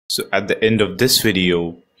So at the end of this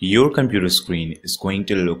video, your computer screen is going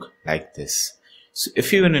to look like this. So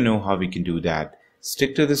if you want to know how we can do that,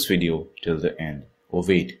 stick to this video till the end. Oh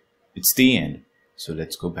wait, it's the end. So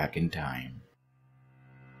let's go back in time.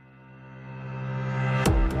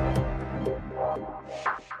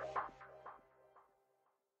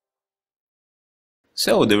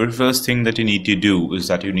 So the very first thing that you need to do is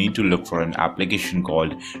that you need to look for an application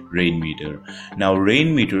called Rainmeter. Now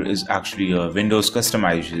Rainmeter is actually a Windows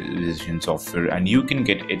customization software and you can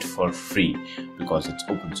get it for free because it's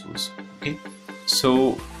open source. Okay,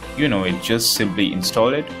 so just simply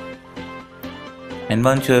install it, and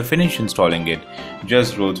once you have finished installing it,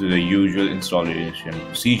 just go through the usual installation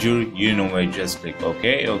procedure. Just click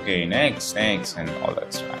okay, next, and all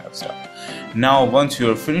that kind of stuff. Now once you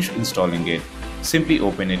are finished installing it, simply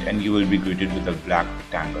open it and you will be greeted with a black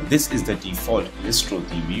rectangle. This is the default Listro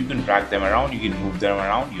theme. You can drag them around, you can move them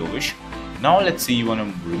around your wish. Now let's say you want to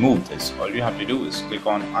remove this. All you have to do is click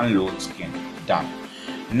on unload skin. Done.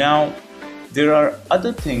 Now there are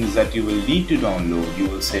other things that you will need to download. You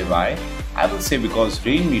will say why? I will say because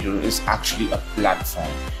Rainmeter is actually a platform.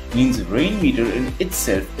 Means Rainmeter in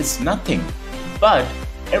itself is nothing, but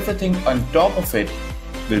everything on top of it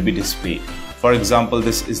will be displayed. For example,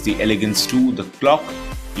 this is the elegance 2, the clock.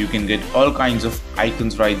 You can get all kinds of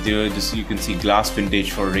icons right there. This you can see glass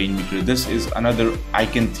vintage for Rainmeter. This is another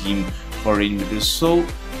icon theme for Rainmeter. So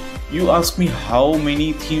you ask me how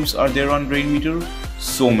many themes are there on Rainmeter?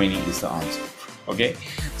 So many is the answer. Okay,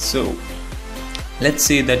 so let's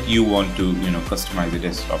say that you want to customize the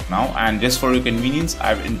desktop now, and just for your convenience,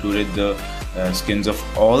 I've included the skins of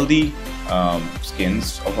all the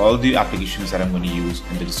applications that I'm going to use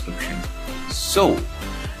in the description. So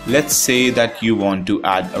let's say that you want to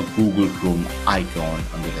add a Google Chrome icon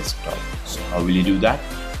on the desktop. So how will you do that?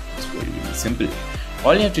 It's very simple.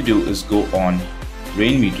 All you have to do is go on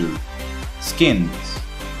Rainmeter Skins,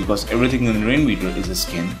 because everything in Rainmeter is a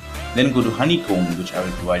skin. Then go to Honeycomb, which I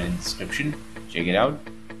will provide in the description. Check it out.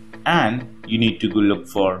 And you need to go look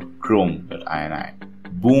for chrome.ini.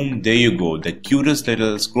 Boom, there you go. The cutest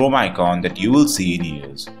little Chrome icon that you will see in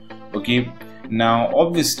years. Okay. Now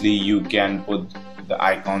obviously you can put the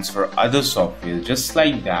icons for other software just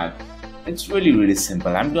like that. It's really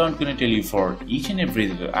simple. I'm not going to tell you for each and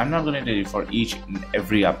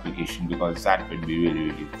every application because that would be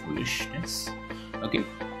really foolishness. Okay,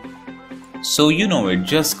 so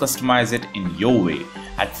just customize it in your way.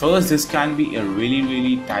 At first this can be a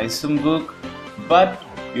really tiresome work, but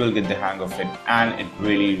you'll get the hang of it and it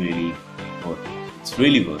really worth it. It's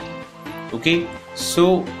really worth it. Okay,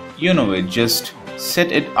 so just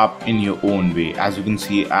set it up in your own way. As you can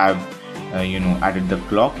see, I've added the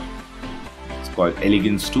clock. It's called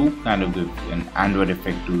Elegance 2, kind of give an Android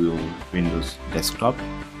effect to your Windows desktop.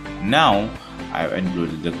 Now I've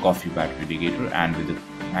included the coffee battery indicator, and with a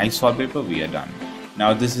nice wallpaper we are done.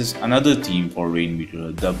 Now this is another theme for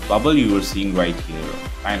Rainmeter. The bubble you are seeing right here,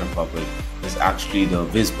 kind of bubble, is actually the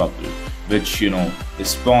Whiz bubble, which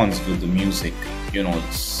responds with the music.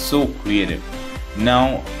 It's so creative.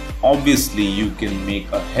 Now obviously you can make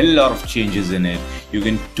a hell lot of changes in it. You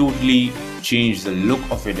can totally change the look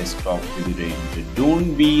of your desktop with the Rainmeter.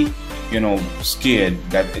 Don't be scared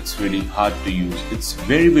that it's really hard to use. It's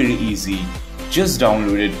very easy. Just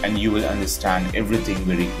download it and you will understand everything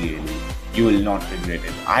very clearly. You will not regret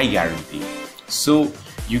it, I guarantee. So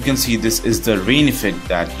you can see this is the rain effect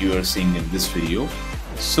that you are seeing in this video.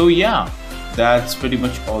 So yeah, that's pretty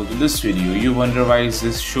much all to this video. You wonder why is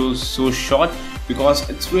this show so short? Because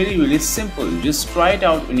it's really simple. Just try it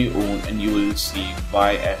out on your own and you will see why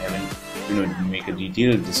I haven't make a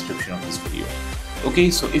detailed description of this video. Okay,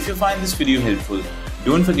 so if you find this video helpful,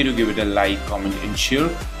 don't forget to give it a like, comment and share,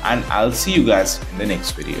 and I'll see you guys in the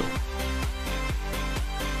next video.